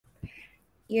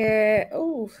Yeah.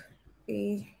 Oh.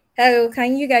 Okay. Hello.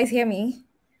 Can you guys hear me?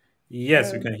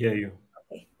 Yes, we Um. can hear you.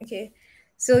 Okay. Okay.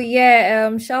 So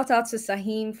yeah. Shout out to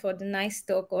Sahim for the nice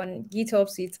talk on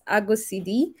GitOps with Argo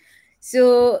CD.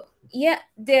 So yeah,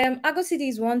 the Argo CD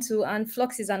is one too, and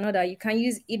Flux is another. You can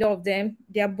use either of them.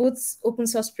 They are both open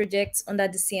source projects under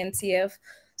the CNTF.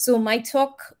 So my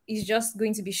talk is just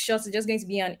going to be short. It's just going to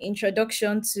be an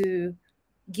introduction to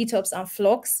GitOps and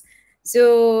Flux.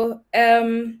 So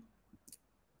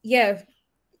yeah,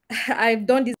 I've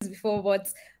done this before, but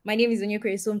my name is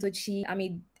Onyekwere Somtochi. I'm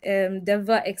a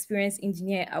developer experience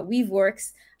engineer at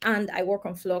Weaveworks, and I work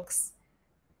on Flux.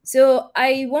 So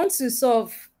I want to sort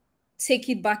of take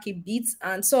it back a bit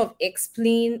and sort of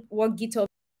explain what GitHub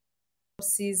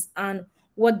is and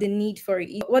what the need for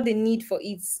it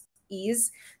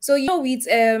is. So with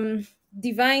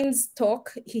Divine's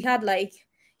talk, he had like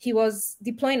he was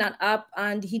deploying an app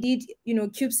and he did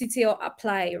kubectl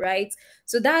apply, right?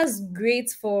 So that's great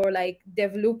for like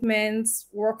development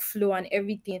workflow and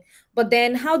everything, but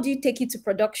then how do you take it to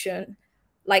production?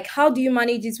 Like how do you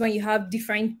manage it when you have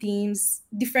different teams,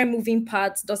 different moving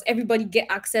parts? Does everybody get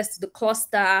access to the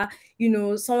cluster?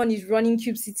 Someone is running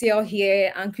kubectl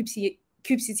here and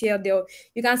kubectl there.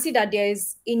 You can see that there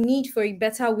is a need for a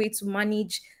better way to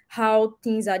manage how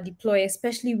things are deployed,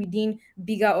 especially within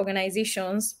bigger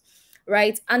organizations,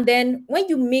 right? And then when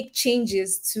you make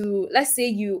changes to, let's say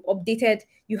you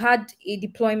had a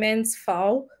deployment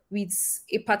file with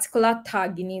a particular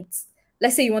tag in it.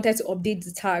 Let's say you wanted to update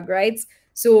the tag, right?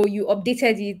 So you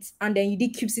updated it and then you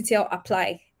did kubectl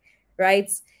apply,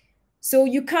 right? So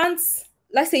you can't,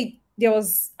 let's say there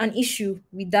was an issue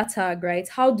with that tag, right?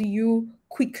 How do you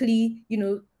quickly,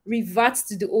 revert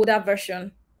to the older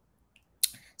version?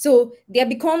 So there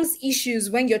becomes issues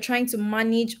when you're trying to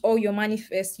manage all your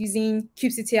manifests using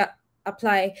kubectl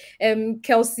apply.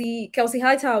 Kelsey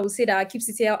Hightower will say that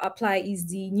kubectl apply is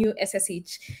the new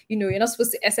SSH. You're not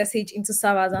supposed to SSH into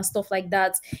servers and stuff like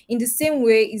that. In the same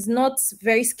way, it's not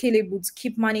very scalable to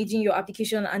keep managing your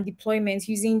application and deployment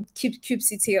using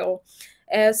kubectl.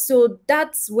 So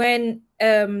that's when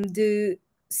the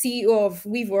CEO of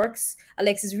Weaveworks,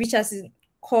 Alexis Richardson,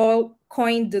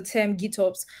 coined the term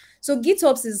GitOps. So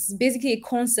GitOps is basically a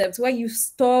concept where you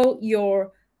store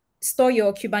your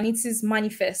Kubernetes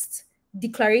manifest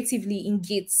declaratively in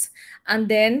Git, and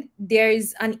then there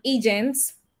is an agent.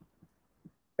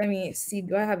 Let me see.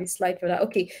 Do I have a slide for that?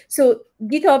 Okay. So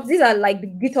GitOps, these are like the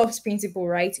GitOps principle,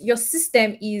 right? Your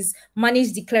system is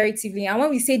managed declaratively. And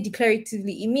when we say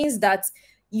declaratively, it means that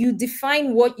you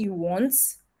define what you want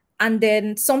and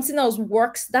then something else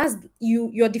works. That's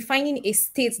you're defining a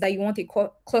state that you want a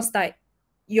cluster,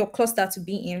 your cluster to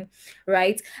be in,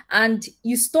 right? And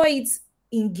you store it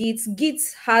in Git. Git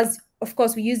has, of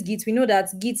course, we use Git. We know that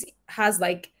Git has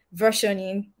like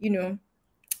versioning,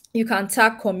 you can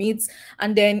tag commits,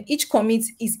 and then each commit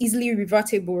is easily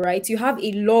revertable, right? You have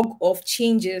a log of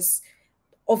changes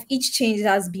of each change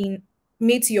that has been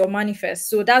made to your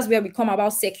manifest. So that's where we come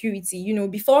about security.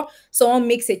 Before someone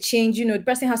makes a change, the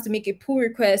person has to make a pull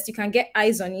request. You can get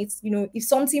eyes on it. If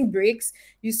something breaks,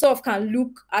 you sort of can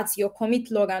look at your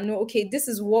commit log and know, okay, this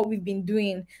is what we've been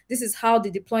doing. This is how the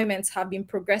deployments have been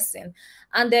progressing.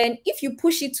 And then if you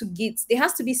push it to Git, there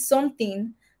has to be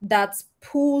something that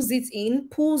pulls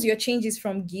your changes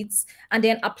from Git and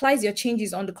then applies your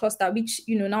changes on the cluster, which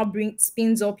now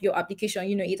spins up your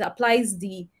application. It applies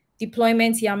the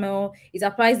deployment YAML, it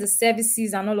applies the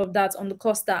services and all of that on the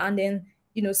cluster, and then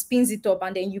spins it up,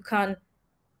 and then you can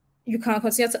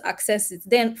continue to access it.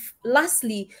 Then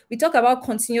lastly, we talk about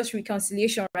continuous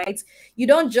reconciliation, right?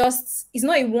 It's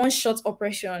not a one-shot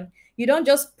operation. You don't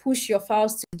just push your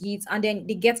files to Git and then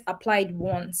they get applied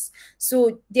once.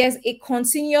 So there's a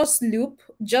continuous loop,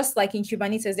 just like in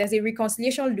Kubernetes. There's a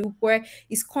reconciliation loop where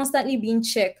it's constantly being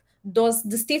checked. Does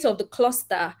the state of the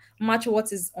cluster match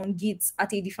what is on Git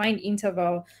at a defined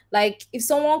interval? Like if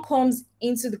someone comes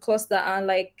into the cluster and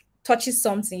like touches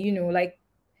something, like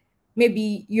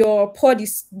maybe your pod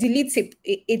deletes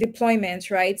a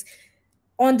deployment, right?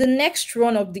 On the next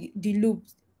run of the loop,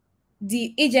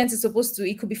 the agent is supposed to,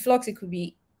 it could be Flux, it could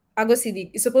be Argo CD,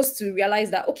 is supposed to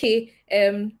realize that, okay,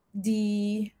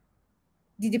 the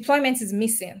deployment is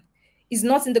missing. It's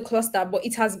not in the cluster, but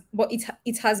it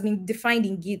has been defined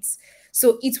in Git.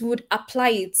 So it would apply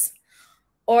it,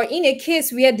 or in a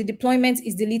case where the deployment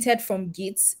is deleted from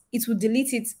Git, it will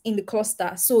delete it in the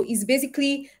cluster. So it's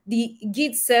basically the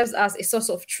Git serves as a source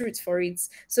of truth for it.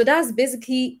 So that's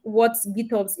basically what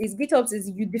GitOps is. GitOps is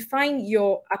you define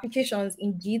your applications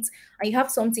in Git and you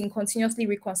have something continuously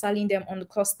reconciling them on the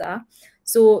cluster.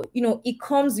 So, it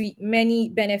comes with many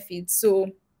benefits.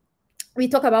 So we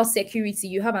talk about security,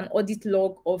 you have an audit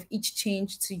log of each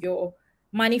change to your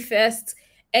manifest.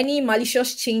 Any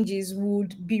malicious changes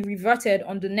would be reverted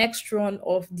on the next run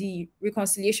of the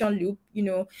reconciliation loop,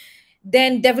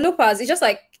 then developers, it's just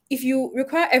like if you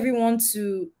require everyone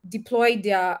to deploy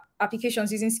their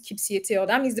applications using kubectl,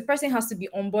 that means the person has to be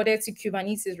onboarded to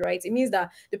Kubernetes, right? It means that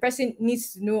the person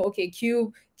needs to know, okay,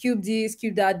 cube this,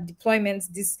 cube that, deployments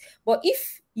this. But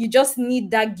if you just need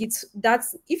that Git,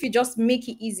 that's if you just make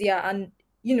it easier, and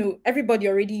everybody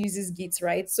already uses Git,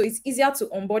 right? So it's easier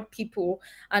to onboard people.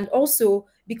 And also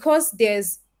because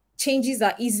there's changes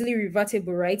are easily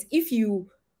revertible, right? If you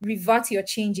revert your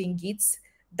change in Git,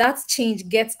 that change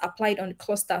gets applied on the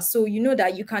cluster. So you know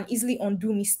that you can easily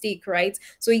undo mistake, right?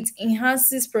 So it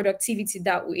enhances productivity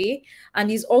that way, and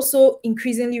is also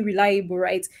increasingly reliable,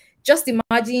 right? Just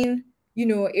imagine,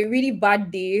 a really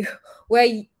bad day where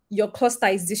your cluster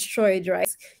is destroyed, right?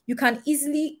 You can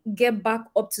easily get back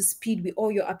up to speed with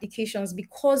all your applications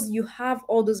because you have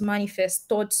all those manifests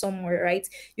stored somewhere, right?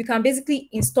 You can basically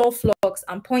install Flux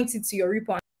and point it to your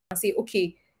repo and say,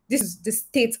 okay, this is the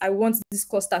state I want this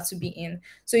cluster to be in.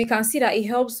 So you can see that it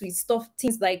helps with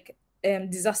things like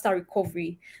disaster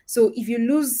recovery. So if you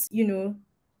lose,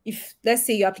 if let's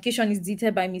say your application is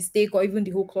deleted by mistake, or even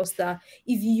the whole cluster,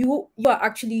 if you are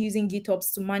actually using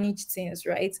GitOps to manage things,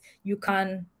 right, you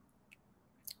can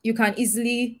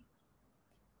easily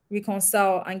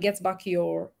reconcile and get back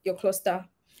your cluster.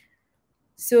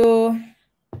 So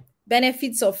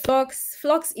benefits of Flux.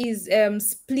 Flux is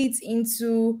split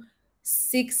into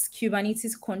 6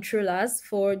 Kubernetes controllers.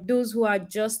 For those who are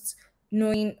just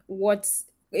knowing who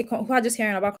are just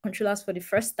hearing about controllers for the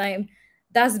first time,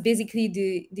 that's basically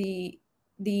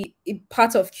the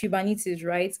part of Kubernetes,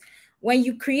 right? When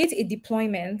you create a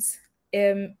deployment,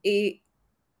 um, a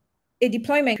a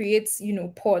deployment creates,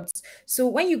 pods. So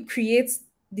when you create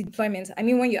the deployment, I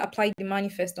mean, when you apply the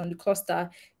manifest on the cluster,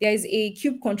 there is a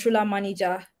kube controller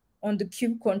manager on the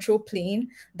kube control plane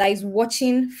that is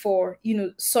watching for,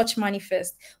 such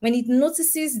manifest. When it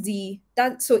notices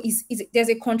there's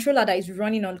a controller that is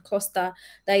running on the cluster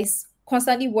that is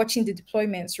constantly watching the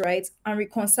deployments, right, and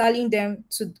reconciling them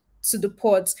to the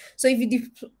pods. So if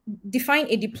you define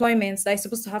a deployment that is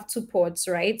supposed to have 2 pods,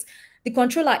 right, the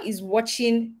controller is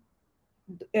watching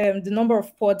the number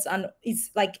of pods, and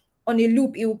it's like on a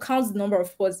loop it will count the number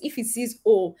of pods. If it sees,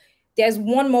 oh, there's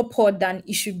one more pod than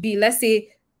it should be, let's say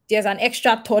there's an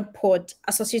extra third pod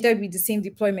associated with the same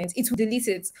deployment, it will delete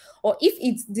it. Or if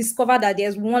it discover that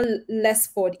there's one less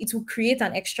pod, it will create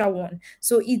an extra one.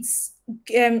 So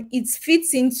it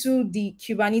fits into the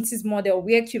Kubernetes model,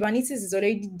 where Kubernetes is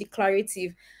already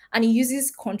declarative and it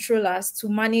uses controllers to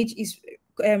manage its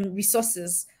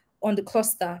resources on the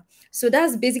cluster. So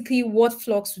that's basically what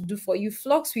Flux will do for you.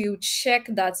 Flux will check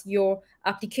that your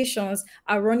applications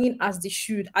are running as they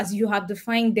should, as you have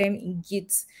defined them in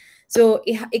Git. So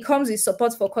it comes with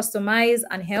support for customize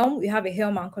and Helm. We have a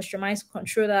Helm and customize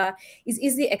controller. It's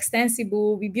easily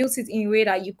extensible. We built it in a way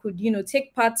that you could,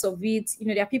 take parts of it.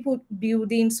 There are people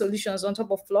building solutions on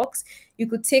top of Flux. You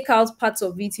could take out parts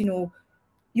of it,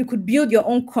 you could build your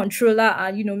own controller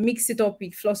and mix it up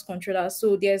with Flux controller.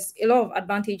 So there's a lot of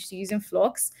advantage to using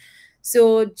Flux.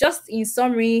 So just in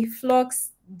summary,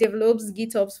 Flux develops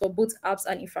GitOps for both apps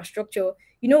and infrastructure.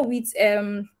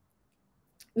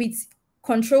 With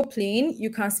control plane,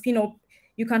 you can spin up,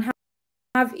 you can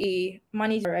have a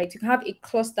manager, right? You can have a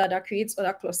cluster that creates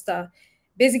other cluster.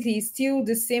 Basically, it's still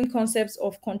the same concepts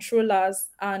of controllers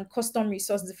and custom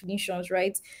resource definitions,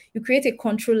 right? You create a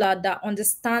controller that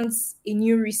understands a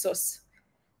new resource.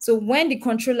 So when you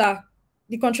can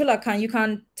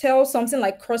tell something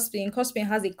like crossplane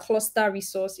has a cluster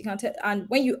resource. You can tell, and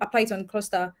when you apply it on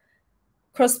cluster,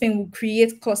 crossplane will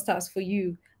create clusters for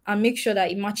you and make sure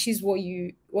that it matches what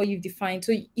you've defined.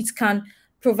 So it can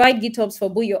provide GitOps for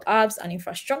both your apps and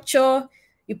infrastructure.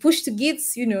 You push to Git,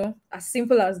 as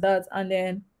simple as that, and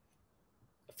then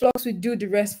Flux will do the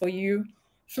rest for you.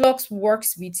 Flux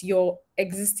works with your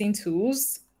existing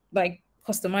tools like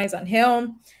Customize and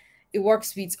Helm. It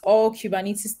works with all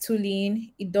Kubernetes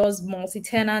tooling. It does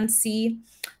multi-tenancy.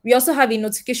 We also have a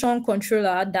notification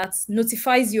controller that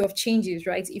notifies you of changes,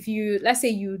 right? If let's say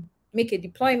you make a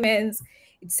deployment,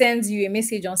 it sends you a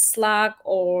message on Slack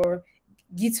or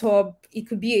GitHub. It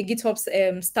could be a GitHub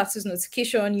status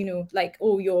notification, like,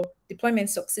 oh, your deployment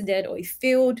succeeded or it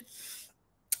failed.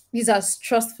 These are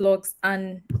Trust Flux,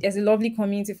 and there's a lovely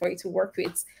community for you to work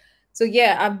with. So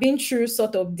yeah, I've been through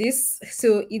sort of this.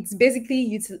 So it's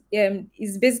basically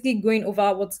going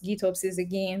over what GitOps is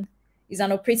again. It's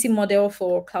an operating model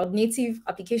for cloud native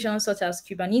applications such as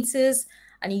Kubernetes,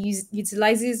 and it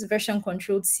utilizes version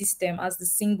controlled system as the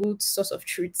single source of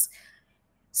truth.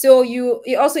 So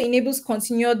it also enables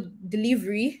continued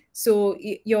delivery. So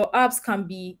your apps can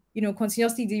be,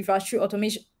 continuously delivered through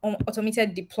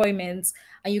automated deployments,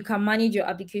 and you can manage your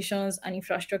applications and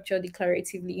infrastructure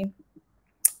declaratively.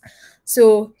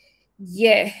 So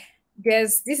yeah,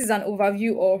 this is an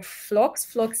overview of Flux.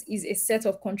 Flux is a set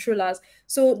of controllers.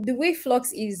 So the way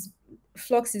Flux is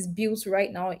built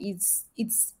right now, it's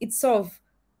sort of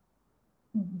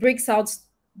breaks out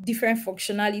different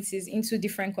functionalities into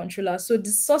different controllers. So the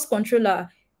source controller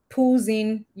pulls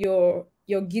in your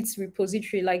Git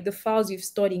repository, like the files you've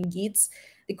stored in Git.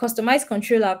 The customized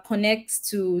controller connects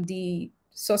to the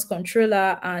source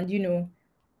controller and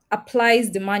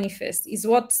applies the manifest. Is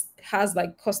what has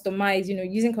like customized,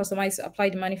 using customized to apply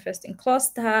the manifest in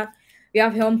cluster. We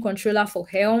have Helm controller for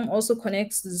Helm, also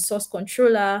connects to the source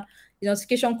controller. The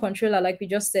notification controller, like we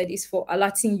just said, is for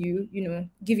alerting you,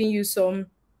 giving you some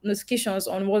notifications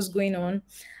on what's going on.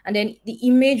 And then the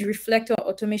image reflector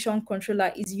automation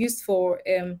controller is used for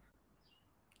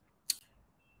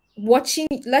watching,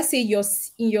 let's say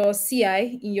in your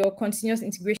CI, in your continuous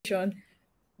integration,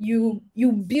 you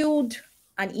build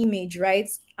an image, right,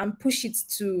 and push it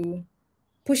to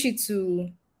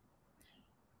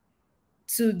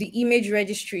the image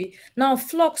registry. Now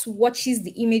Flux watches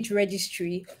the image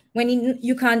registry.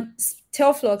 You can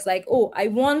tell Flux like, oh, I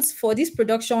want for this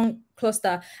production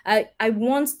cluster, I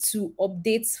want to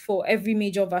update for every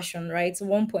major version, right?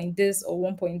 1 point this or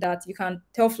 1 point that. You can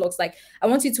tell Flux like, I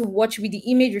want you to watch with the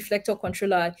image reflector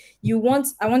controller. I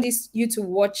want you to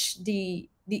watch the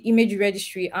image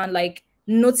registry and like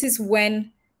notice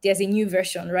when there's a new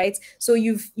version, right? So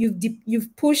you've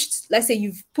pushed, let's say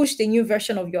you've pushed a new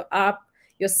version of your app,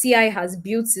 your CI has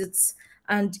built it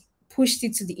and pushed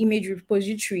it to the image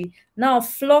repository. Now,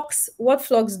 what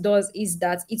Flux does is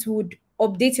that it would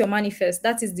update your manifest.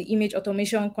 That is the image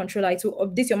automation controller. It will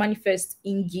update your manifest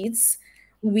in Git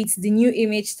with the new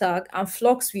image tag, and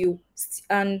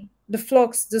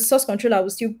the source controller will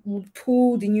still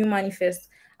pull the new manifest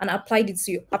and apply it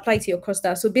to your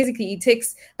cluster. So basically,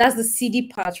 that's the CD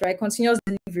part, right? Continuous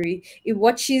delivery. It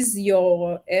watches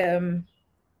your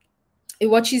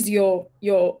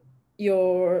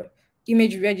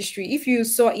image registry. If you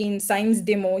saw in Science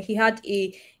demo, he had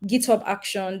a GitHub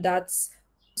action that's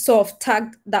sort of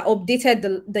tagged that updated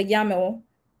the YAML.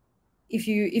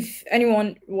 If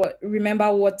anyone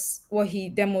remember what he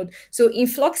demoed. So in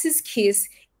Flux's case,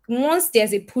 once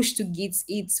there's a push to Git,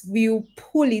 it will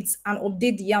pull it and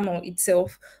update the YAML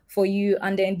itself for you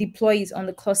and then deploy it on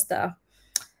the cluster.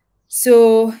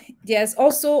 So there's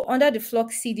also, under the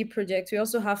FluxCD project, we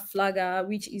also have Flagger,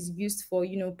 which is used for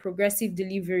progressive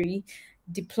delivery,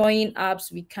 deploying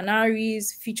apps with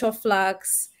canaries, feature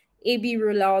flags, A/B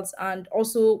rollouts, and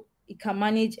also it can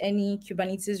manage any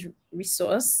Kubernetes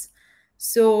resource.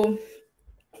 So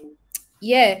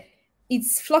yeah,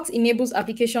 its Flux enables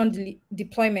application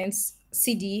deployments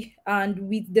CD, and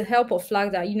with the help of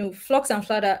Flagger, Flux and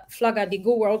Flagger,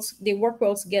 they work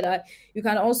well together. You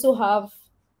can also have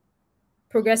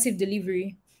progressive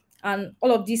delivery, and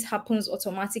all of this happens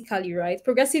automatically, right?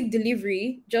 Progressive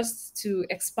delivery, just to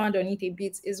expand on it a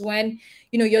bit, is when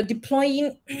you're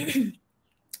deploying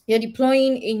you're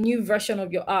deploying a new version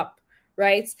of your app,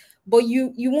 right? But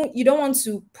you don't want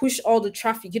to push all the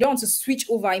traffic. You don't want to switch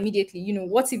over immediately.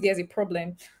 What if there's a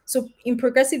problem? So in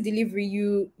progressive delivery,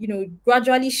 you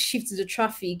gradually shift the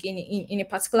traffic in a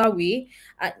particular way.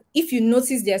 And if you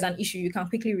notice there's an issue, you can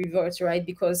quickly revert, right?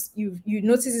 Because you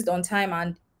notice it on time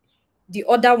and the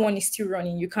other one is still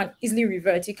running. You can easily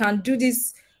revert. You can do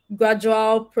this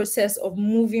gradual process of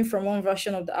moving from one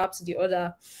version of the app to the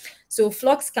other. So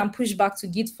Flux can push back to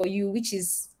Git for you, which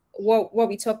is what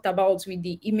we talked about with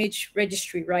the image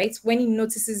registry, right? When it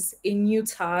notices a new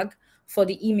tag for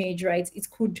the image, right, it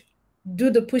could do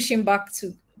the pushing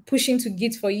to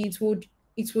Git for you.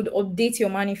 It would update your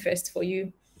manifest for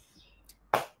you.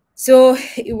 So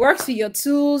it works with your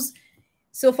tools.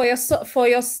 So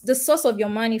the source of your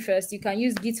manifest, you can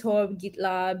use GitHub,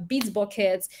 GitLab,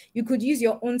 Bitbucket. You could use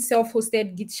your own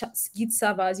self-hosted Git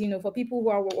servers. For people who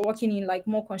are working in like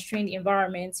more constrained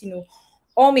environments.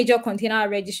 All major container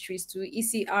registries to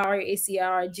ECR,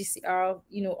 ACR, GCR.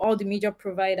 All the major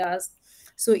providers.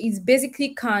 So it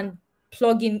basically can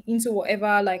plug in into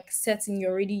whatever like setting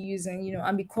you're already using.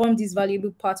 And become this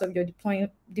valuable part of your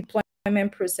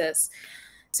deployment process.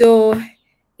 So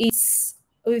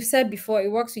we've said before,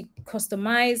 it works with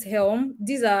customized Helm.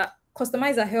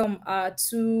 Customizer Helm are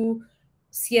two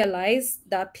CLIs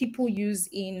that people use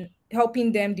in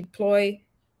helping them deploy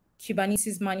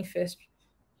Kubernetes manifest.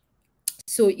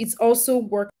 So it also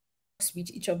works with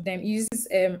each of them. It uses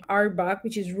RBAC,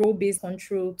 which is role-based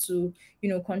control, to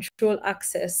control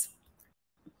access.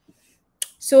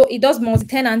 So it does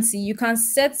multi-tenancy. You can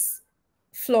set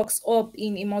Flux up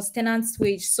in a multi-tenant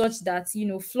way such that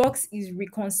Flux is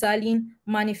reconciling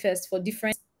manifest for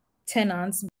different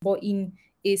tenants, but in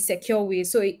a secure way.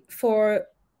 So for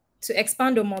to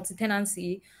expand on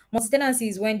multi-tenancy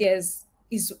is when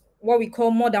is what we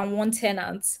call more than one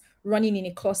tenant running in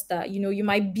a cluster. You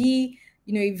might be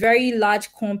a very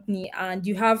large company and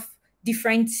you have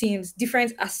different teams,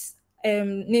 different as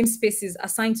namespaces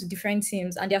assigned to different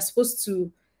teams, and they're supposed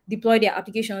to deploy their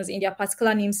applications in their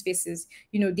particular namespaces.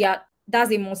 They are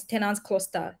That's a multi-tenant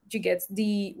cluster. Do you get?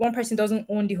 The one person doesn't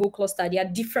own the whole cluster. There are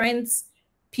different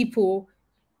people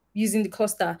using the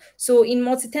cluster. So in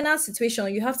multi-tenant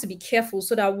situation, you have to be careful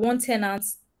so that one tenant,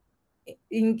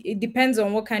 it depends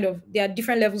on what kind of, there are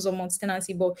different levels of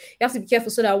multi-tenancy, but you have to be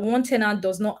careful so that one tenant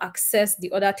does not access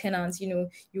the other tenants. You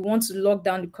want to lock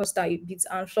down the cluster a bit,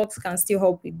 and Flux can still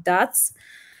help with that.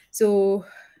 So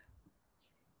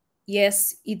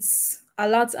yes, it's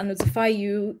alert and notify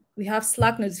you. We have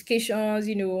Slack notifications,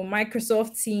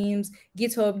 Microsoft Teams,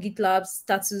 GitHub, GitLab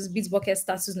status, Bitbucket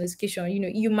status notification.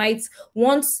 You might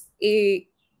want a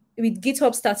with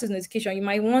GitHub status notification, you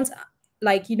might want,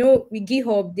 like, with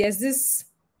GitHub, there's this,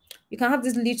 you can have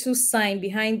this little sign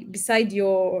beside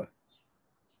your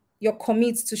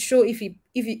commit to show if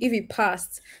it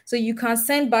passed. So you can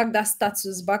send back that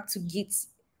status back to Git.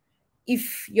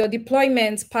 If your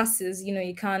deployment passes,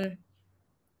 you can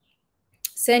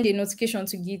send a notification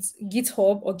to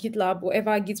GitHub or GitLab,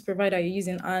 whatever Git provider you're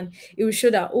using, and it will show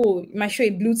that, it might show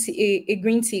a a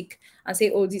green tick and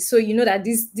say, this, so you know that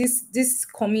this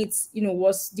commit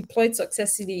was deployed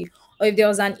successfully. Or if there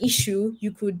was an issue,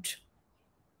 it would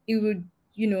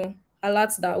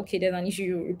alert that, okay, there's an issue.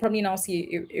 You probably now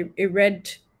see a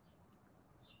red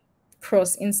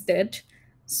cross instead.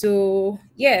 So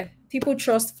yeah, people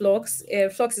trust Flux.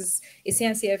 Flux is a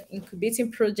CNCF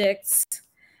incubating project,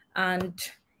 and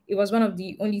it was one of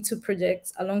the only two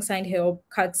projects alongside Help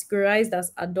categorized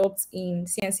as adopt in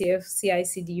CNCF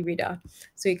CICD radar.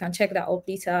 So you can check that up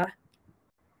later.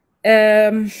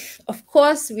 Of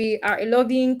course, we are a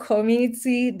lobbying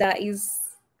community that is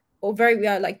we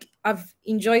are like, I've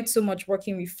enjoyed so much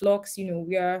working with Flux.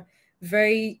 We are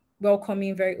very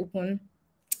welcoming, very open.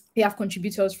 We have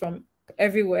contributors from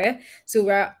everywhere. So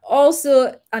we're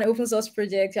also an open source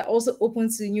project. We're also open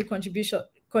to new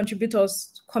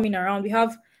contributors coming around. We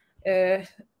have,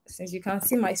 since you can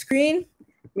see my screen,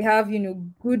 we have,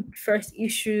 good first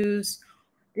issues.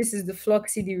 This is the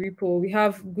FluxCD repo. We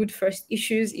have good first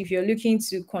issues if you're looking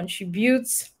to contribute.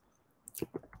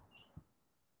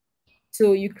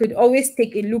 So you could always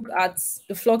take a look at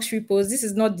the Flux repos. This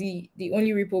is not the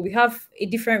only repo. We have a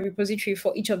different repository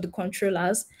for each of the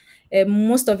controllers.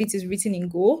 Most of it is written in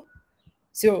Go.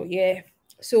 So yeah.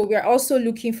 So we're also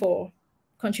looking for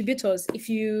contributors. If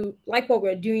you like what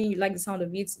we're doing, you like the sound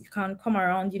of it, you can come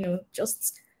around,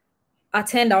 just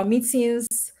attend our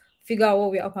meetings, figure out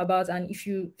what we're up about. And if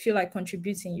you feel like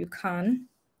contributing, you can.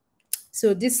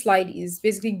 So this slide is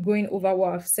basically going over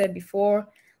what I've said before.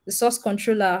 The source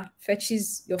controller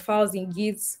fetches your files in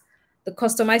Git. The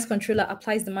customized controller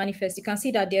applies the manifest. You can see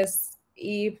that there's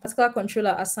a particular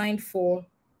controller assigned for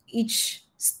each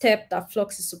step that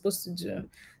Flux is supposed to do.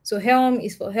 So Helm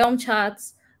is for Helm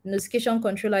charts. The notification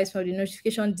controller is for the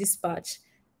notification dispatch.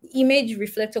 The image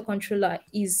reflector controller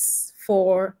is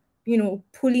for,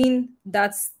 pulling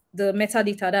the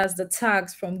metadata, that's the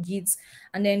tags from Git,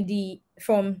 and then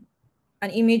from an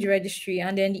image registry,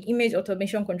 and then the image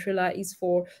automation controller is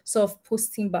for sort of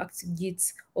posting back to Git,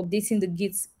 updating the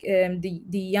Git,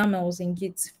 the YAMLs in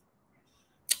Git.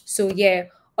 So yeah,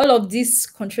 all of these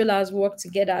controllers work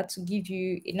together to give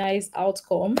you a nice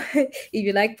outcome. If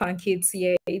you like pancakes,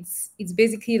 yeah, it's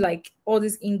basically like all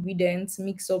these ingredients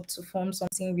mix up to form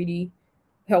something really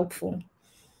helpful.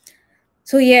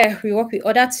 So yeah, we work with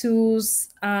other tools,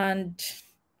 and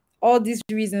all these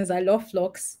reasons I love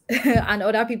Flux and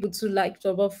other people too, like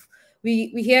Jobov. We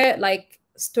hear like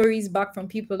stories back from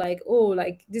people like, oh,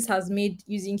 like this has made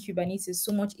using Kubernetes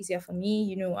so much easier for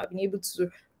me. I've been able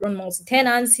to run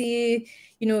multi-tenancy.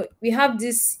 We have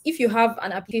this, if you have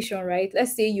an application, right?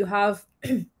 Let's say you have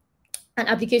an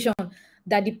application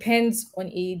that depends on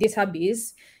a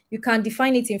database, you can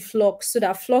define it in Flux so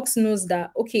that Flux knows that,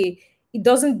 okay, it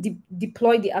doesn't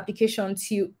deploy the application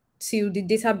till the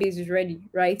database is ready,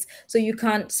 right? So you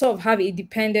can sort of have a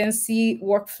dependency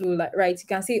workflow, like, right? You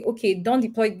can say, okay, don't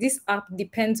deploy, this app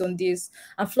depends on this,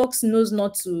 and Flux knows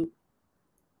not to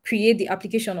create the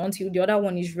application until the other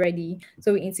one is ready.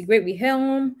 So we integrate with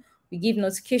Helm, we give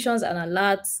notifications and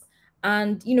alerts,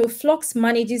 and Flux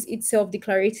manages itself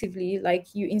declaratively. Like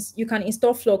you can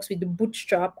install Flux with the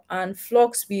bootstrap, and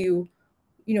Flux will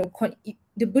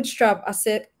the Bootstrap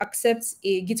accepts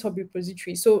a GitHub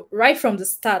repository. So right from the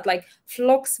start, like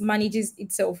Flux manages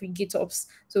itself with GitHubs,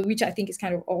 so which I think is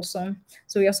kind of awesome.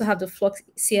 So we also have the Flux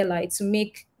CLI to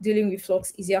make dealing with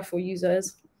Flux easier for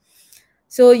users.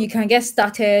 So you can get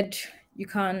started. You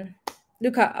can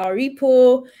look at our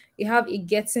repo. We have a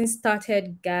getting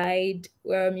started guide.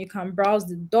 You can browse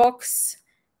the docs.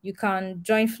 You can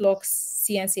join Flux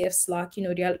CNCF Slack.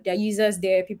 There are users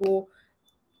there. People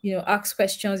ask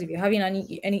questions if you're having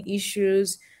any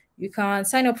issues. You can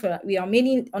sign up for we are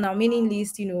mailing on our mailing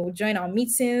list, join our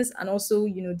meetings, and also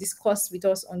discuss with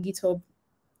us on GitHub.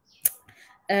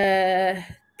 uh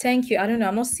Thank you. I don't know,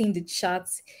 I'm not seeing the chat.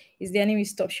 Is there any way to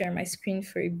stop sharing my screen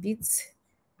for a bit?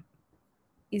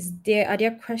 Are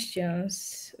there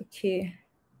questions? Okay.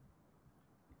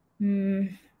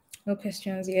 No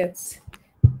questions yet.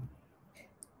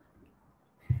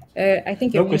 I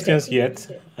think you're No muted. questions yet,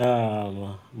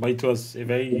 but it was a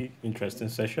very interesting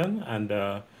session. And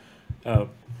uh,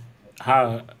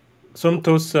 how,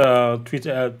 Somto's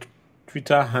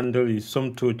Twitter handle is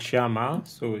Somtochi Amauche.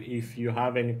 So if you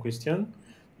have any question,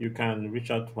 you can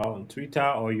reach out to her on Twitter,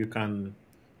 or you can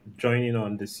join in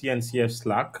on the CNCF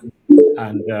Slack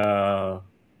and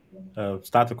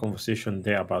start a conversation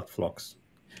there about Flux.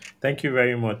 Thank you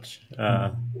very much,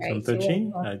 Right, you're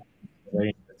Somtochi. welcome.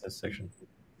 Very interesting section.